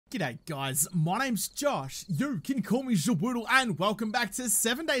G'day guys, my name's Josh, you can call me JaWoodle, and welcome back to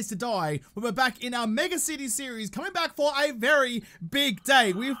 7 Days to Die, where we're back in our Mega City series, coming back for a very big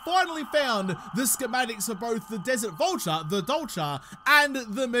day. We've finally found the schematics for both the Desert Vulture, the Dolce, and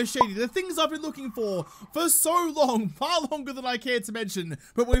the Machete. The things I've been looking for so long, far longer than I care to mention,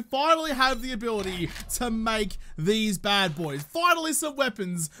 but we finally have the ability to make these bad boys. Finally some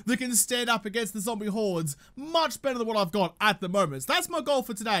weapons that can stand up against the zombie hordes, much better than what I've got at the moment. So that's my goal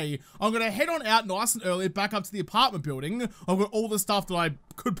for today. I'm going to head on out nice and early back up to the apartment building. I've got all the stuff that I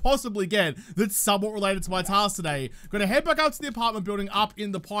could possibly get that's somewhat related to my task today. I'm going to head back up to the apartment building up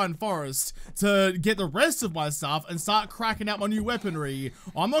in the pine forest to get the rest of my stuff and start cracking out my new weaponry.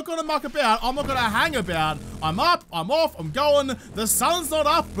 I'm not going to muck about. I'm not going to hang about. I'm up, I'm off, I'm going. The sun's not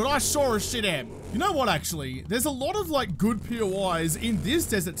up, but I sure as shit am. You know what, actually? There's a lot of, like, good POIs in this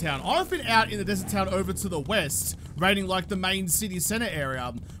desert town. I've been out in the desert town over to the west, raiding, like, the main city center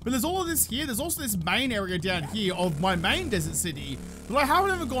area. But there's all of this here. There's also this main area down here of my main desert city that I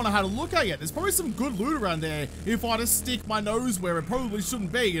haven't even gone and had a look at yet. There's probably some good loot around there if I just stick my nose where it probably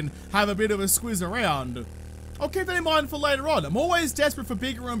shouldn't be and have a bit of a squiz around. I'll keep that in mind for later on. I'm always desperate for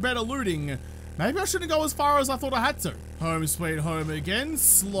bigger and better looting. Maybe I shouldn't go as far as I thought I had to. Home sweet home again,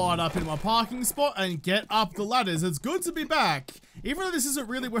 slide up in my parking spot and get up the ladders. It's good to be back. Even though this isn't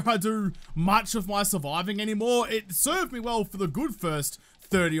really where I do much of my surviving anymore, it served me well for the good first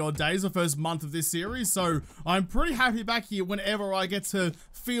 30 odd days, the first month of this series, so I'm pretty happy back here whenever I get to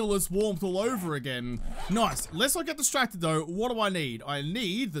feel this warmth all over again. Nice. Let's not get distracted though. What do I need? I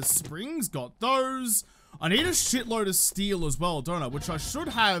need the springs, got those. I need a shitload of steel as well, don't I? Which I should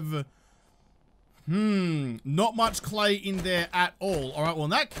have. Not much clay in there at all. Alright, well in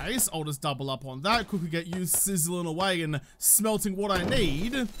that case, I'll just double up on that. Quickly get you sizzling away and smelting what I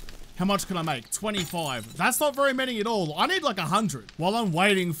need. How much can I make? 25. That's not very many at all. I need like 100. While I'm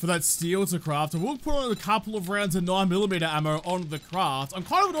waiting for that steel to craft, I will put on a couple of rounds of 9mm ammo on the craft. I'm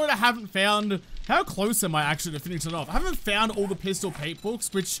kind of annoyed I haven't found... How close am I actually to finishing it off? I haven't found all the pistol paint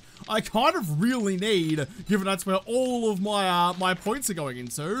books, which I kind of really need, given that's where all of my my points are going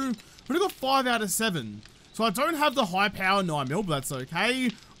into. But I got 5 out of 7. So I don't have the high power 9mm, but that's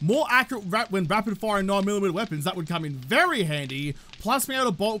okay. More accurate when rapid firing 9mm weapons, that would come in very handy. Plus me able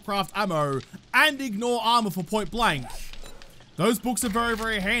to bolt craft ammo and ignore armor for point blank. Those books are very,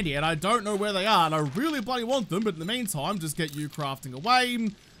 very handy, and I don't know where they are, and I really bloody want them, but in the meantime, just get you crafting away.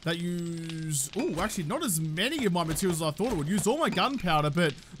 That use, oh, actually not as many of my materials as I thought it would. Use all my gunpowder,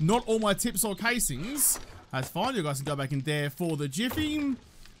 but not all my tips or casings. That's fine, you guys can go back in there for the jiffy.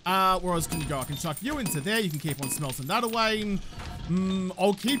 Where else can you go? I can chuck you into there, you can keep on smelting that away.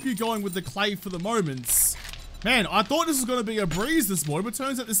 I'll keep you going with the clay for the moments. Man, I thought this was going to be a breeze this morning, but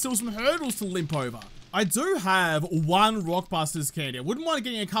turns out there's still some hurdles to limp over. I do have 1 Rockbusters candy. I wouldn't mind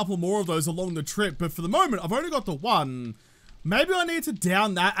getting a couple more of those along the trip, but for the moment, I've only got the 1. Maybe I need to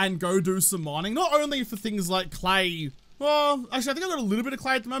down that and go do some mining, not only for things like clay. Well, actually, I think I've got a little bit of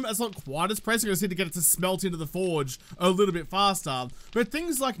clay at the moment. It's not quite as pressing. I just need to get it to smelt into the forge a little bit faster. But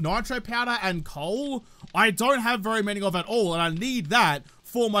things like nitro powder and coal, I don't have very many of at all, and I need that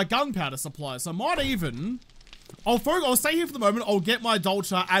for my gunpowder supply. So I might even... I'll stay here for the moment. I'll get my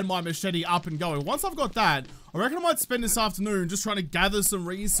Dolce and my Machete up and going. Once I've got that, I reckon I might spend this afternoon just trying to gather some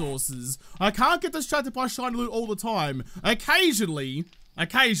resources. I can't get distracted by shiny loot all the time. Occasionally,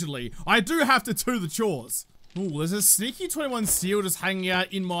 I do have to do the chores. Ooh, there's a sneaky 21 steel just hanging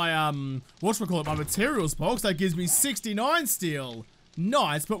out in my, whatchamacallit, my materials box. That gives me 69 steel.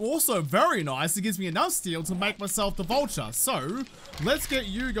 Nice, but also very nice. It gives me enough steel to make myself the Vulture. So, let's get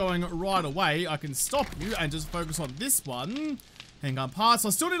you going right away. I can stop you and just focus on this one. Hang on, parts. I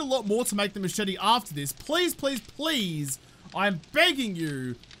still need a lot more to make the Machete after this. Please, please, please, I'm begging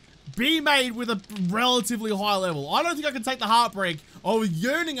you, be made with a relatively high level. I don't think I can take the heartbreak of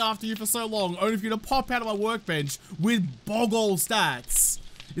yearning after you for so long, only for you to pop out of my workbench with bog-all stats.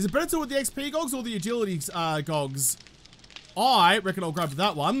 Is it better to do with the XP gogs or the agility gogs? I reckon I'll grab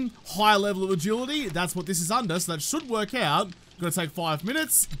that one. High level of agility, that's what this is under, so that should work out. Gonna take 5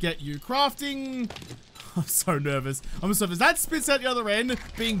 minutes, get you crafting. I'm so nervous. I'm so nervous. That spits out the other end,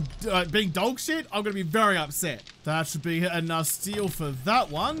 being dog shit, I'm gonna be very upset. That should be enough steel for that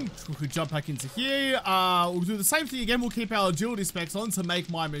one. We could jump back into here. We'll do the same thing again. We'll keep our agility specs on to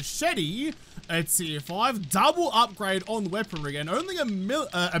make my Machete at tier 5. Double upgrade on weaponry and only a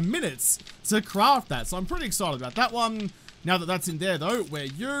minute to craft that. So I'm pretty excited about that one. Now that that's in there though, where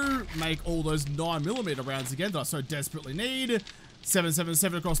you make all those 9mm rounds again that I so desperately need.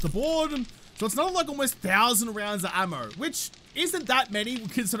 777 across the board. So it's not like almost 1,000 rounds of ammo, which isn't that many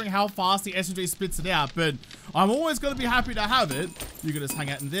considering how fast the SMG spits it out, but I'm always going to be happy to have it. You can just hang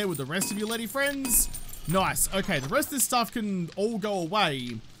out in there with the rest of your lady friends. Nice. Okay, the rest of this stuff can all go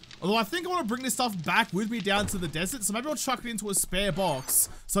away. Although I think I want to bring this stuff back with me down to the desert, so maybe I'll chuck it into a spare box.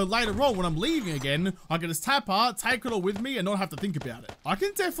 So later on, when I'm leaving again, I can just tap out, take it all with me, and not have to think about it. I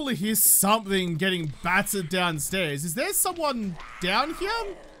can definitely hear something getting battered downstairs. Is there someone down here?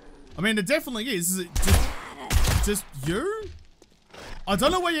 I mean, there definitely is. Is it just you? I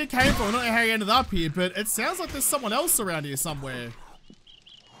don't know where you came from, I don't know how you ended up here, but it sounds like there's someone else around here somewhere.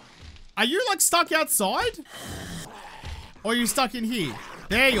 Are you, like, stuck outside? Or are you stuck in here?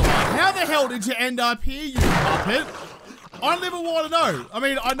 There you are. How the hell did you end up here, you puppet? I never want to know. I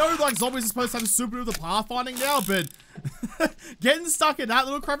mean, I know, like, zombies are supposed to have super with the pathfinding now, but getting stuck in that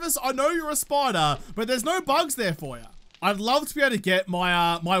little crevice, I know you're a spider, but there's no bugs there for you. I'd love to be able to get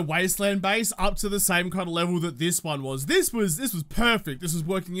my my wasteland base up to the same kind of level that this one was. This was perfect. This was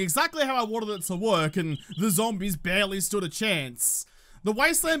working exactly how I wanted it to work, and the zombies barely stood a chance. The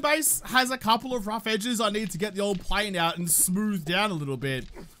wasteland base has a couple of rough edges I need to get the old plane out and smooth down a little bit,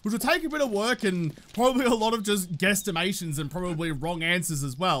 which will take a bit of work and probably a lot of just guesstimations and probably wrong answers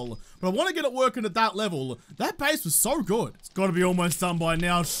as well. But I want to get it working at that level. That base was so good. It's got to be almost done by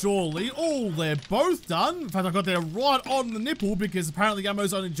now, surely. Oh, they're both done. In fact, I got there right on the nipple because apparently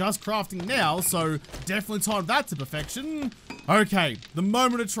Ammo's only just crafting now, so definitely timed that to perfection. Okay, the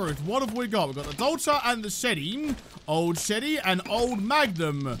moment of truth. What have we got? We've got the Dolce and the Shetty. Old Shetty and old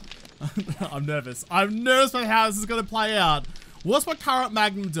Magnum. I'm nervous. I'm nervous about how this is going to play out. What's my current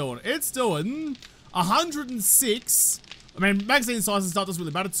Magnum doing? It's doing 106. I mean, magazine size and stuff doesn't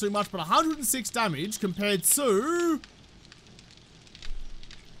really matter too much, but 106 damage compared to...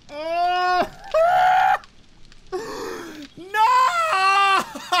 No!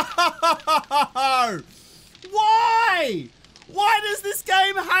 Why? Why does this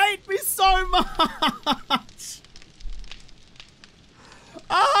game hate me so much?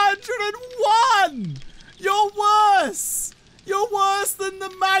 101! You're worse! You're worse than the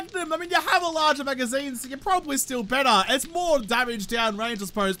Magnum. I mean, you have a larger magazine, so you're probably still better. It's more damage down range, I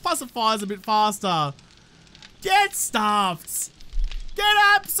suppose. Plus, it fires a bit faster. Get stuffed. Get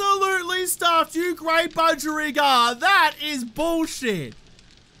absolutely stuffed, you grey budgerigar. That is bullshit.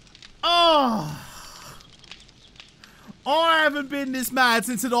 Oh. I haven't been this mad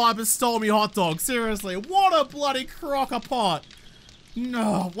since an Ibis stole me hot dog. Seriously, what a bloody crock-a-pot.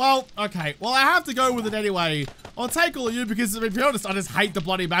 No, well, okay. Well, I have to go with it anyway. I'll take all of you because, I mean, to be honest, I just hate the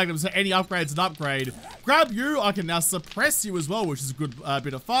bloody Magnum, so any upgrade's an upgrade. Grab you, I can now suppress you as well, which is a good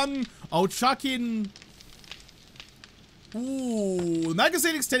bit of fun. I'll chuck in... Ooh,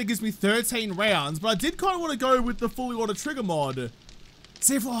 magazine extended gives me 13 rounds, but I did kind of want to go with the fully auto trigger mod.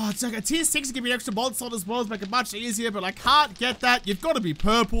 See if, it's like a tier 6 to give me an extra mod slot as well to make it much easier, but I can't get that. You've got to be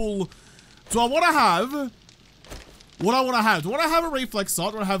purple. Do I want to have... What I want to have? Do I want to have a reflex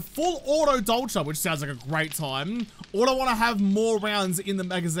sight? Do I want to have full auto Dolce, which sounds like a great time? Or do I want to have more rounds in the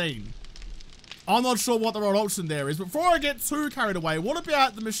magazine? I'm not sure what the right option there is. Before I get too carried away, what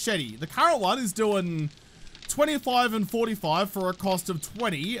about the machete? The current one is doing 25 and 45 for a cost of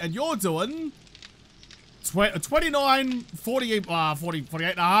 20, and you're doing 29, 48 and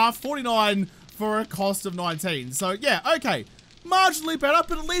a half, 49 for a cost of 19. So yeah, okay. Marginally better,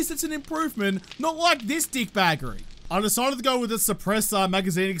 but at least it's an improvement, not like this dickbaggery. I decided to go with the suppressor,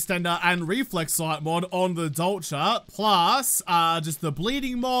 magazine extender, and reflex sight mod on the Dolce, plus just the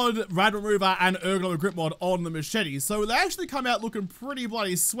bleeding mod, rad remover, and ergonomic grip mod on the machete. So they actually come out looking pretty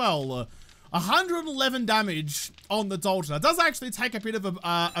bloody swell. 111 damage on the Dolce. It does actually take a bit of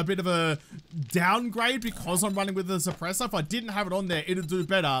a downgrade because I'm running with the suppressor. If I didn't have it on there, it'd do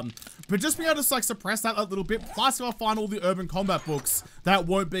better. But just being able to like suppress that a little bit, plus if I find all the urban combat books, that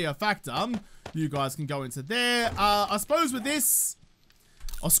won't be a factor. You guys can go into there. I suppose with this,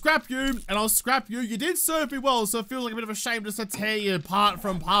 I'll scrap you, and I'll scrap you. You did serve me well, so it feels like a bit of a shame just to tear you part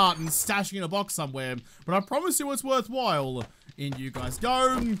from part and stash you in a box somewhere. But I promise you it's worthwhile. In you guys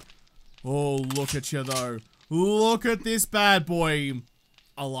go. Oh, look at you though. Look at this bad boy.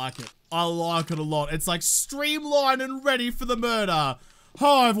 I like it. I like it a lot. It's like streamlined and ready for the murder.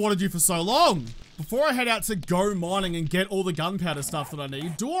 Oh, I've wanted you for so long. Before I head out to go mining and get all the gunpowder stuff that I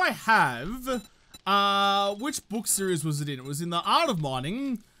need, do I have, which book series was it in? It was in the Art of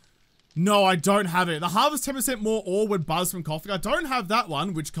Mining. No, I don't have it. The Harvest 10% more ore when buzzed from coffee. I don't have that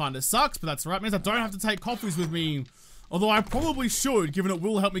one, which kind of sucks, but that's all right. It means I don't have to take coffees with me. Although I probably should, given it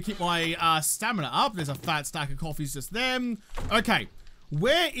will help me keep my stamina up. There's a fat stack of coffees just there. Okay,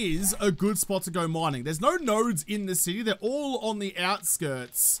 where is a good spot to go mining? There's no nodes in the city. They're all on the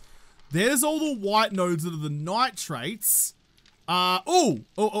outskirts. There's all the white nodes that are the nitrates.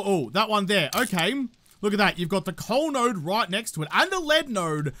 That one there. Okay. Look at that. You've got the coal node right next to it, and a lead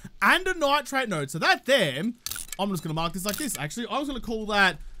node, and a nitrate node. So that there, I'm just going to mark this like this. Actually, I was going to call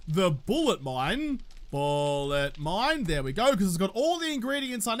that the bullet mine. Bullet mine. There we go, because it's got all the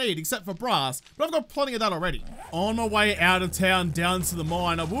ingredients I need, except for brass. But I've got plenty of that already. On my way out of town, down to the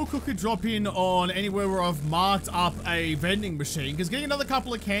mine, I will quickly drop in on anywhere where I've marked up a vending machine, because getting another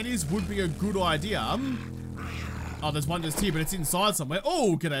couple of candies would be a good idea. Oh, there's one just here, but it's inside somewhere.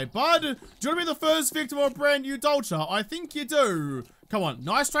 Oh, g'day, bud. Do you want to be the first victim of a brand new dolcher? I think you do. Come on,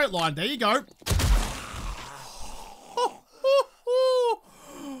 nice straight line. There you go.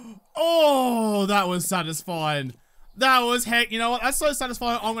 Oh, that was satisfying. That was heck. You know what? That's so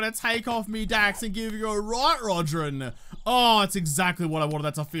satisfying. I'm going to take off me Dax and give you a right, Rodrin. Oh, it's exactly what I wanted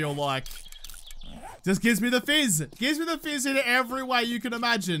that to feel like. Just gives me the fizz. Gives me the fizz in every way you can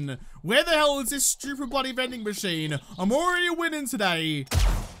imagine. Where the hell is this stupid bloody vending machine? I'm already winning today.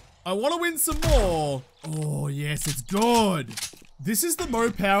 I want to win some more. Oh, yes, it's good. This is the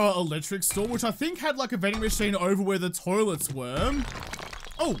Mopower electric store, which I think had like a vending machine over where the toilets were.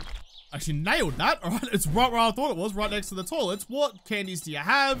 Oh, actually nailed that. All right, it's right where I thought it was, right next to the toilets. What candies do you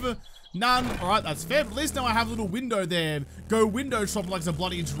have? None. All right, that's fair. But at least now I have a little window there. Go window shop like it's a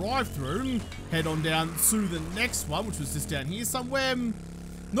bloody drive-through. Head on down to the next one, which was just down here somewhere.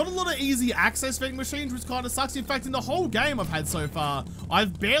 Not a lot of easy access vending machines, which kind of sucks. In fact, in the whole game I've had so far,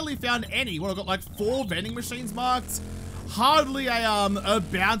 I've barely found any. Well, I've got like 4 vending machines marked. Hardly a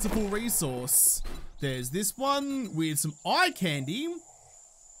bountiful resource. There's this one with some eye candy.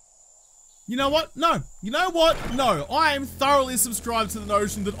 You know what? No. You know what? No. I am thoroughly subscribed to the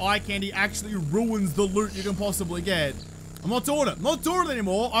notion that eye candy actually ruins the loot you can possibly get. I'm not doing it. I'm not doing it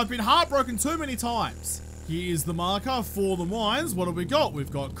anymore. I've been heartbroken too many times. Here's the marker for the mines. What have we got?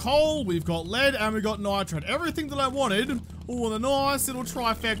 We've got coal, we've got lead, and we've got nitrate. Everything that I wanted. Oh, and a nice little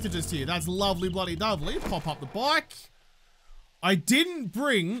trifecta just here. That's lovely bloody lovely. Pop up the bike. I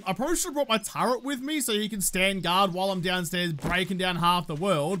probably should have brought my turret with me so he can stand guard while I'm downstairs breaking down half the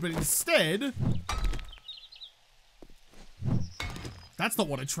world, but instead... That's not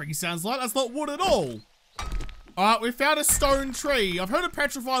what a tree sounds like. That's not wood at all. Alright, we found a stone tree. I've heard of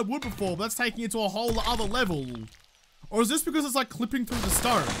petrified wood before, but that's taking it to a whole other level. Or is this because it's like clipping through the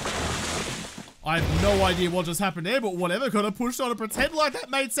stone? I have no idea what just happened there, but whatever. Gotta push on and pretend like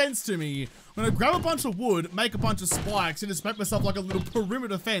that made sense to me. I'm gonna grab a bunch of wood, make a bunch of spikes, and just make myself like a little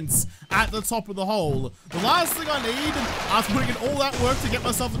perimeter fence at the top of the hole. The last thing I need, after putting in all that work to get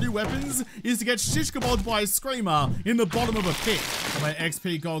myself the new weapons, is to get shish kebabbed by a screamer in the bottom of a pit. My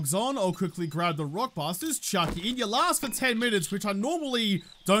XP gogs on, I'll quickly grab the rock busters, chuck it in. You last for 10 minutes, which I normally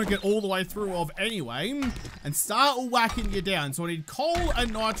don't get all the way through of anyway, and start whacking you down. So I need coal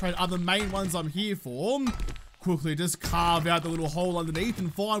and nitrate are the main ones I'm here for. Quickly just carve out the little hole underneath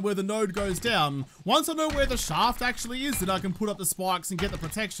and find where the node goes down. Once I know where the shaft actually is, then I can put up the spikes and get the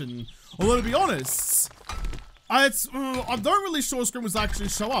protection. Although to be honest, I'm not really sure screamers actually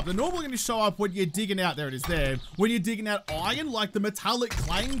show up. They're normally going to show up when you're digging out, there it is there. When you're digging out iron, like the metallic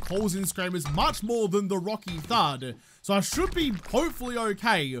clang calls in screamers much more than the rocky thud. So I should be hopefully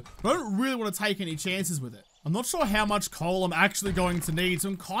okay, but I don't really want to take any chances with it. I'm not sure how much coal I'm actually going to need, so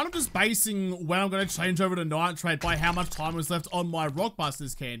I'm kind of just basing when I'm going to change over to nitrate by how much time is left on my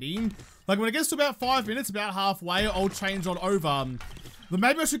Rockbusters candy. Like when it gets to about 5 minutes, about halfway, I'll change on over. But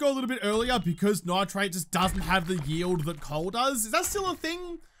maybe I should go a little bit earlier because nitrate just doesn't have the yield that coal does. Is that still a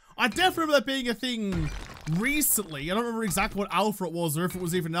thing? I definitely remember that being a thing recently. I don't remember exactly what alpha it was or if it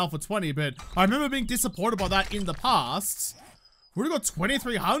was even alpha 20, but I remember being disappointed by that in the past. We've already got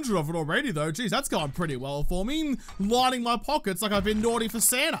 2,300 of it already though. Geez, that's going pretty well for me. Lining my pockets like I've been naughty for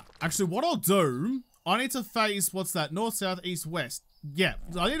Santa. Actually, what I'll do, I need to face, what's that? North, south, east, west. Yeah,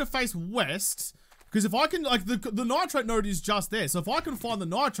 I need to face west. Because if I can, like, the nitrate node is just there. So if I can find the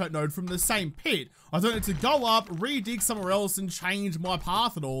nitrate node from the same pit, I don't need to go up, re-dig somewhere else and change my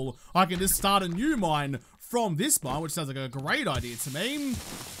path at all. I can just start a new mine from this mine, which sounds like a great idea to me.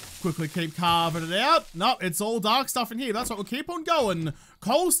 Quickly keep carving it out. Nope, it's all dark stuff in here. That's what we'll keep on going.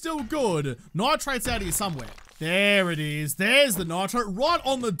 Coal's still good. Nitrate's out here somewhere. There it is. There's the nitrate right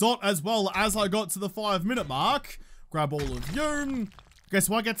on the dot as well as I got to the 5-minute mark. Grab all of you. Guess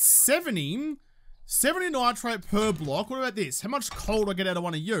what? I get 70 nitrate per block. What about this? How much coal do I get out of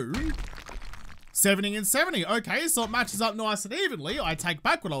one of you? 70 and 70. Okay, so it matches up nice and evenly. I take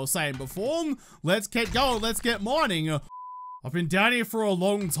back what I was saying before. Let's get going. Let's get mining. I've been down here for a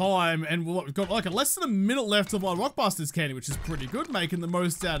long time and we've got like less than a minute left of my Rockbusters candy, which is pretty good, making the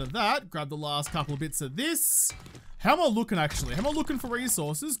most out of that. Grab the last couple of bits of this. How am I looking actually? How am I looking for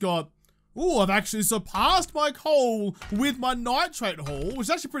resources? Got Ooh, I've actually surpassed my coal with my nitrate haul, which is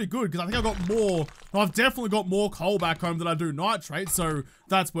actually pretty good because I think I've got more. I've definitely got more coal back home than I do nitrate, so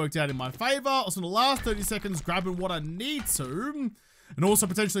that's worked out in my favor. Also, in the last 30 seconds, grabbing what I need to, and also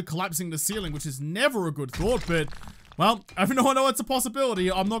potentially collapsing the ceiling, which is never a good thought, but well, even though I know it's a possibility,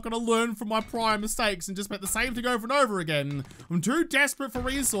 I'm not going to learn from my prior mistakes and just make the same thing over and over again. I'm too desperate for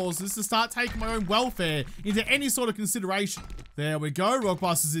resources to start taking my own welfare into any sort of consideration. There we go,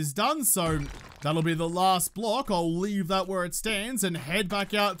 Rockbusters is done, so that'll be the last block. I'll leave that where it stands and head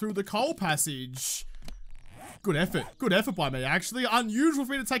back out through the coal passage. Good effort by me, actually. Unusual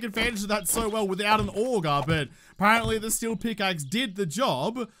for me to take advantage of that so well without an auger, but apparently the steel pickaxe did the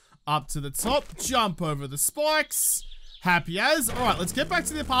job. Up to the top, jump over the spikes. Happy as. All right, let's get back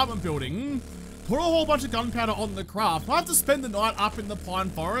to the apartment building. Put a whole bunch of gunpowder on the craft. I have to spend the night up in the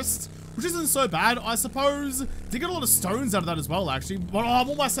pine forest, which isn't so bad, I suppose. Did get a lot of stones out of that as well, actually. But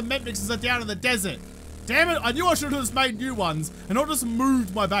all my cement mixes are down in the desert. Damn it, I knew I should have just made new ones and not just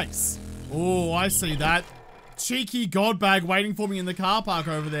moved my base. Oh, I see that. Cheeky god bag waiting for me in the car park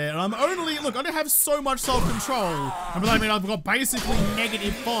over there. And I'm only, look, I don't have so much self-control. I mean, I've got basically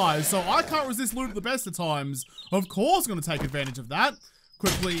 -5, so I can't resist loot at the best of times. Of course, I'm going to take advantage of that.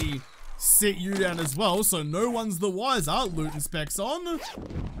 Quickly sit you down as well, so no one's the wiser. Loot and specs on.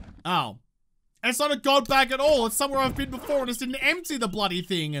 Ow. It's not a god bag at all. It's somewhere I've been before and just didn't empty the bloody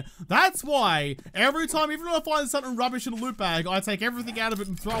thing. That's why every time, even if I find something rubbish in a loot bag, I take everything out of it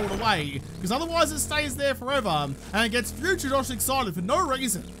and throw it away. Because otherwise it stays there forever and it gets future Josh excited for no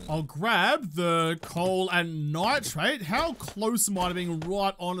reason. I'll grab the coal and nitrate. How close am I to being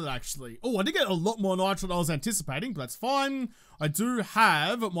right on it, actually? Oh, I did get a lot more nitrate than I was anticipating, but that's fine. I do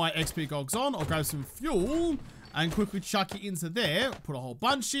have my XP gogs on. I'll grab some fuel and quickly chuck it into there. Put a whole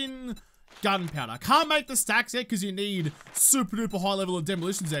bunch in. Gunpowder. Can't make the stacks yet because you need super duper high level of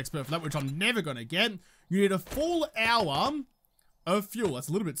demolitions expert for that, which I'm never going to get. You need a full hour of fuel. That's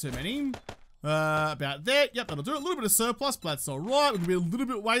a little bit too many. About there. Yep, that'll do it. A little bit of surplus, but that's all right. We're going to be a little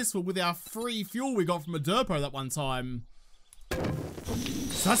bit wasteful with our free fuel we got from a derpo that one time.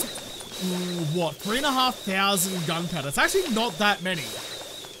 So that's, what, 3,500 gunpowder. It's actually not that many.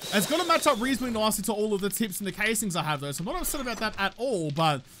 It's going to match up reasonably nicely to all of the tips and the casings I have, though, so I'm not upset about that at all,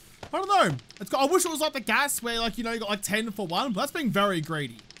 but I don't know. I wish it was like the gas where, like, you know, you got like 10 for one, but that's being very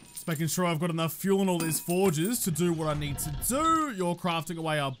greedy. Just making sure I've got enough fuel in all these forges to do what I need to do. You're crafting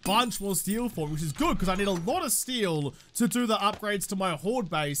away a bunch more steel for me, which is good because I need a lot of steel to do the upgrades to my horde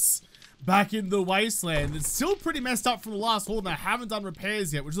base back in the wasteland. It's still pretty messed up from the last horde and I haven't done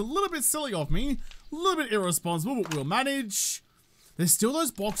repairs yet, which is a little bit silly of me. A little bit irresponsible, but we'll manage. There's still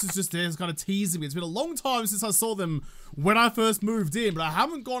those boxes just there, it's kind of teasing me. It's been a long time since I saw them when I first moved in, but I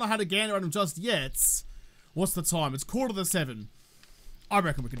haven't gone and had a gander at them just yet. What's the time? It's 6:45. I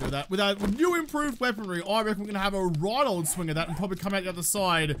reckon we can do that. With our new improved weaponry, I reckon we're going to have a right old swing of that and probably come out the other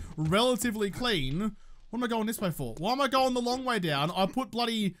side relatively clean. What am I going this way for? Why am I going the long way down? I put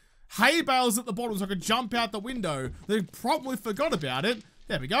bloody hay bales at the bottom so I could jump out the window. They probably forgot about it.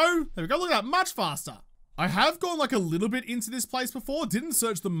 There we go. There we go. Look at that. Much faster. I have gone like a little bit into this place before. Didn't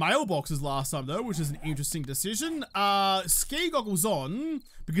search the mailboxes last time though, which is an interesting decision. Ski goggles on,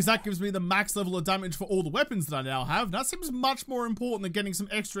 because that gives me the max level of damage for all the weapons that I now have. That seems much more important than getting some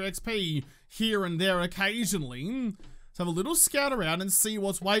extra XP here and there occasionally. Let's have a little scout around and see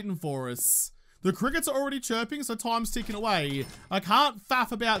what's waiting for us. The crickets are already chirping, so time's ticking away. I can't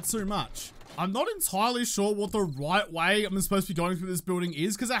faff about too much. I'm not entirely sure what the right way I'm supposed to be going through this building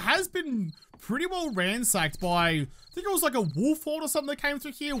is, because it has been pretty well ransacked by, I think it was like a wolf horde or something that came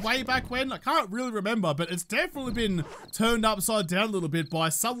through here way back when. I can't really remember, but it's definitely been turned upside down a little bit by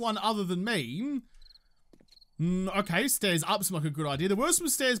someone other than me. Okay, stairs up seem like a good idea. There were some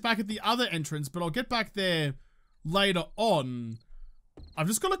stairs back at the other entrance, but I'll get back there later on. I've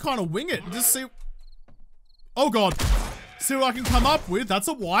just got to kind of wing it and just see. Oh God. See what I can come up with. That's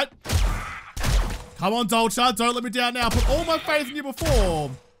a white. Come on, Dolce, don't let me down now. Put all my faith in you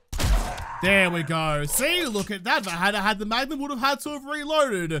before. There we go. See, look at that. If I had had the Magnum, would have had to have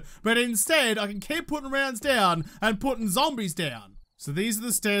reloaded. But instead, I can keep putting rounds down and putting zombies down. So these are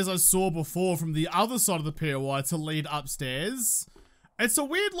the stairs I saw before from the other side of the POI to lead upstairs. It's a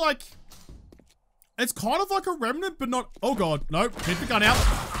weird, like, it's kind of like a remnant, but not, oh God, nope, keep the gun out.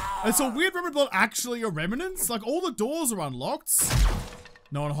 It's a weird remnant, but not actually a remnant. Like, all the doors are unlocked.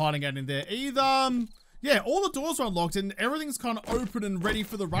 No one hiding out in there either. Yeah, all the doors are unlocked and everything's kind of open and ready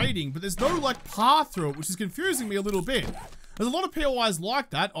for the raiding, but there's no, like, path through it, which is confusing me a little bit. There's a lot of POIs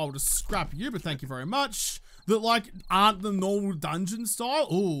like that. I'll just scrap you, but thank you very much. That, like, aren't the normal dungeon style.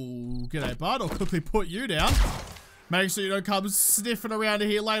 Ooh, g'day, bud. I'll quickly put you down. Make sure you don't come sniffing around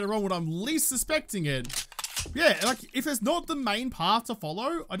here later on when I'm least suspecting it. Yeah, like, if it's not the main path to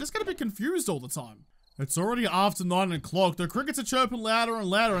follow, I just get a bit confused all the time. It's already after 9 o'clock. The crickets are chirping louder and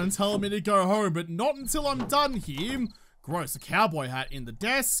louder and telling me to go home, but not until I'm done here. Gross, a cowboy hat in the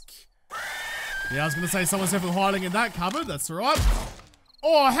desk. Yeah, I was going to say someone's definitely hiding in that cupboard. That's all right.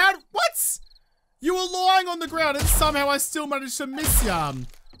 Oh, what? You were lying on the ground and somehow I still managed to miss ya.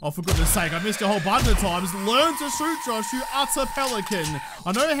 Oh, for goodness sake, I missed a whole bunch of times. Learn to shoot, Josh, you utter pelican.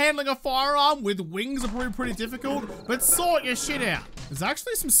 I know handling a firearm with wings are probably pretty difficult, but sort your shit out. There's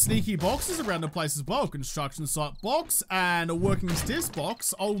actually some sneaky boxes around the place as well. Construction site box and a working stiffs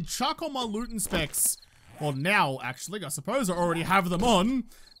box. I'll chuck on my loot and specs. Well, now, actually, I suppose I already have them on.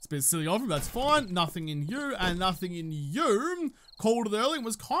 It's a bit silly of him, that's fine. Nothing in you and nothing in you. Called it early and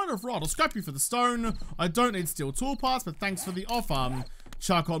was kind of right. I'll scrap you for the stone. I don't need steel tool parts, but thanks for the offer.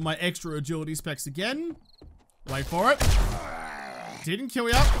 Chuck on my extra agility specs again. Wait for it. Didn't kill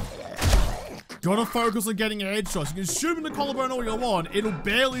ya. Gotta focus on getting headshots. You can shoot in the collarbone all you want. It'll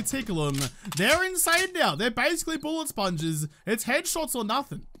barely tickle them. They're insane now. They're basically bullet sponges. It's headshots or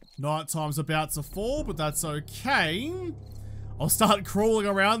nothing. Nighttime's about to fall, but that's okay. I'll start crawling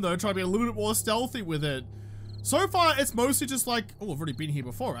around though, try to be a little bit more stealthy with it. So far, it's mostly just like, oh, I've already been here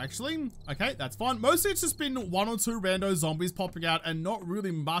before, actually. Okay, that's fine. Mostly it's just been 1 or 2 rando zombies popping out and not really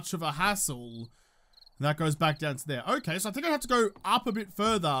much of a hassle. And that goes back down to there. Okay, so I think I have to go up a bit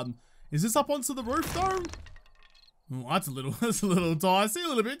further. Is this up onto the roof though? Oh, that's a little dicey, a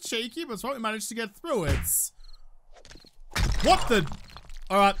little bit cheeky, but it's right, we managed to get through it. What the?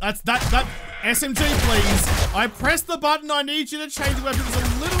 All right, that SMG, please. I pressed the button. I need you to change the weapons a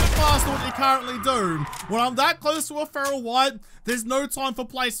little bit faster than what you currently do. When I'm that close to a feral white, there's no time for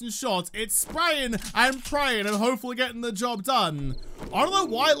placing shots. It's spraying and praying and hopefully getting the job done. I don't know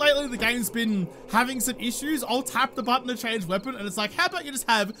why lately the game's been having some issues. I'll tap the button to change weapon and it's like, how about you just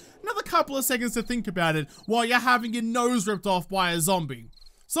have another couple of seconds to think about it while you're having your nose ripped off by a zombie.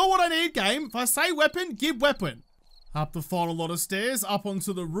 So what I need, game, if I say weapon, give weapon. Up the final lot of stairs, up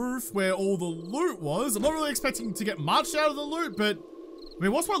onto the roof where all the loot was. I'm not really expecting to get much out of the loot, but I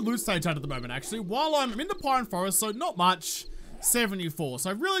mean, what's my loot stage at the moment, actually? While I'm in the pine forest, so not much, 74.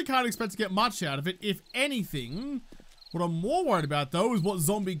 So I really can't expect to get much out of it, if anything. What I'm more worried about, though, is what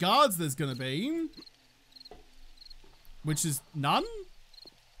zombie guards there's going to be. Which is none?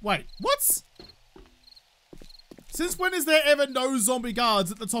 Wait, what? Since when is there ever no zombie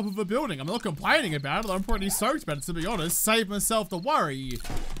guards at the top of a building? I'm not complaining about it. I'm pretty stoked about it, to be honest. Save myself the worry.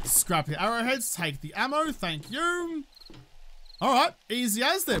 Scrap your arrowheads. Take the ammo. Thank you. All right. Easy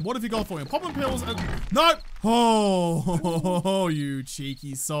as then. What have you got for me? Popping pills and... No. Oh, you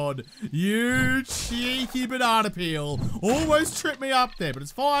cheeky sod. You cheeky banana peel. Almost tripped me up there, but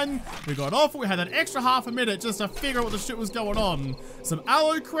it's fine. We got off. We had an extra half a minute just to figure out what the shit was going on. Some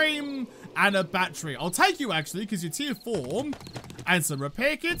aloe cream and a battery. I'll take you, actually, because you're tier 4. And some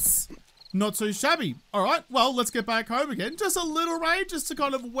repair kits. Not too shabby. All right, well, let's get back home again. Just a little raid, just to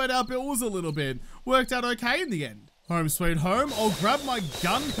kind of wet our bills a little bit. Worked out okay in the end. Home sweet home. I'll grab my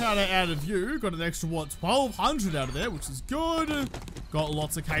gunpowder out of you. Got an extra, what, 1,200 out of there, which is good. Got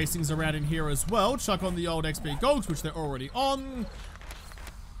lots of casings around in here as well. Chuck on the old XP gogs, which they're already on.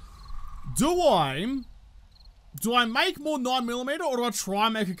 Do I make more 9mm or do I try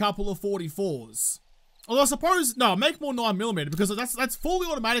and make a couple of 44s? Although I suppose, no, make more 9mm because that's fully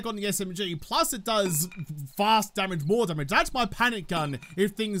automatic on the SMG, plus it does fast damage, more damage. That's my panic gun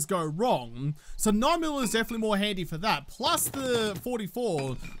if things go wrong. So 9mm is definitely more handy for that. Plus the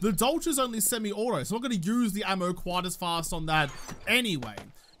 44, the Dolce's only semi-auto, so I'm not going to use the ammo quite as fast on that anyway.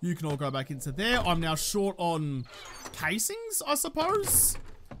 You can all go back into there. I'm now short on casings, I suppose.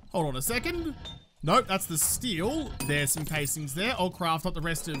 Hold on a second. Nope, that's the steel. There's some casings there. I'll craft up the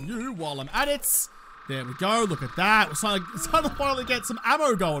rest of you while I'm at it. There we go. Look at that. We're trying to finally get some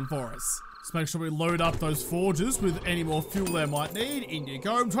ammo going for us. Let's make sure we load up those forges with any more fuel they might need. In you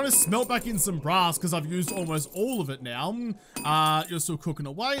go. I'm trying to smelt back in some brass because I've used almost all of it now. You're still cooking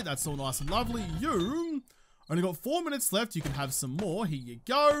away. That's all nice and lovely. You only got 4 minutes left. You can have some more. Here you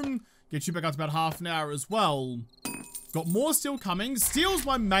go. Get you back up to about half an hour as well. Got more steel coming. Steel's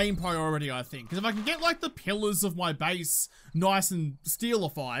my main priority, I think. Because if I can get, like, the pillars of my base nice and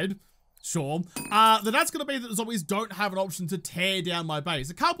steelified, sure, then that's going to be that the zombies don't have an option to tear down my base.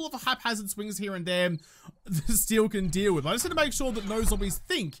 A couple of haphazard swings here and there, the steel can deal with. I just need to make sure that no zombies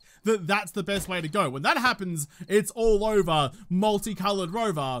think that that's the best way to go. When that happens, it's all over. Multicolored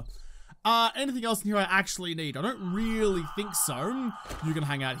rover. Anything else in here I actually need? I don't really think so. You can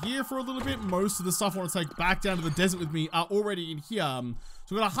hang out here for a little bit. Most of the stuff I want to take back down to the desert with me are already in here. So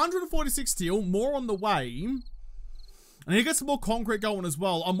we've got 146 steel, more on the way. I need to get some more concrete going as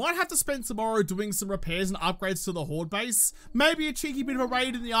well. I might have to spend tomorrow doing some repairs and upgrades to the horde base. Maybe a cheeky bit of a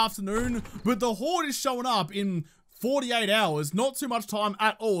raid in the afternoon, but the horde is showing up in 48 hours, not too much time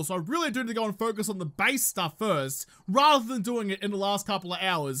at all, so I really do need to go and focus on the base stuff first, rather than doing it in the last couple of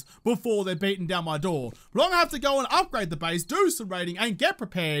hours before they're beating down my door. But I'm gonna have to go and upgrade the base, do some raiding, and get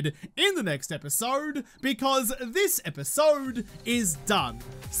prepared in the next episode, because this episode is done.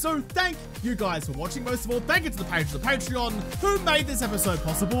 So thank you guys for watching. Most of all, thank you to the patrons of Patreon who made this episode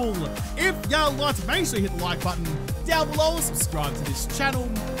possible. If you liked, make sure you hit the like button down below, subscribe to this channel,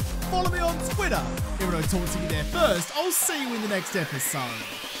 follow me on Twitter. If I don't talk to you there first, I'll see you in the next episode.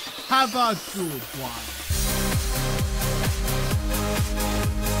 Have a good one.